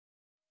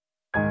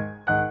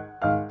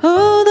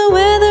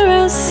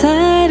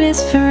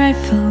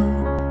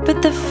frightful,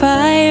 but the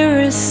fire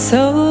is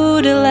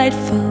so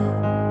delightful.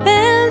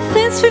 And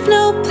since we've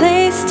no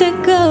place to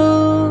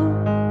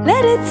go,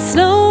 let it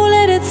snow,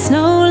 let it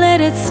snow,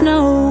 let it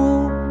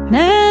snow.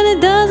 Man,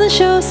 it doesn't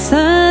show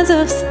signs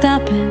of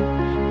stopping,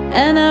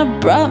 and I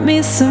brought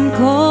me some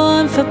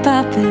corn for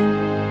popping.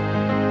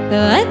 The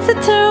lights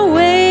are turned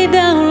way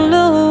down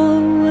low.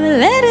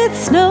 Let it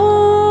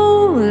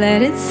snow,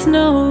 let it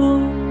snow.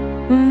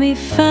 When we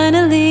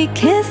finally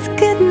kiss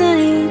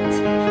goodnight,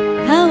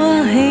 how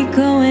I hate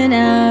going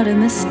out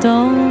in the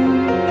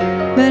storm.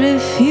 But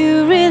if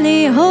you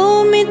really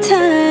hold me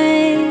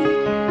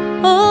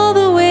tight, all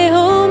the way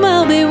home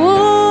I'll be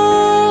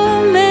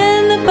warm.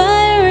 And the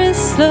fire is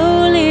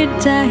slowly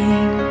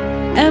dying,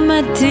 and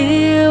my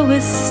dear, we're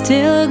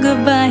still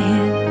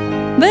goodbying.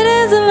 But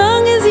as long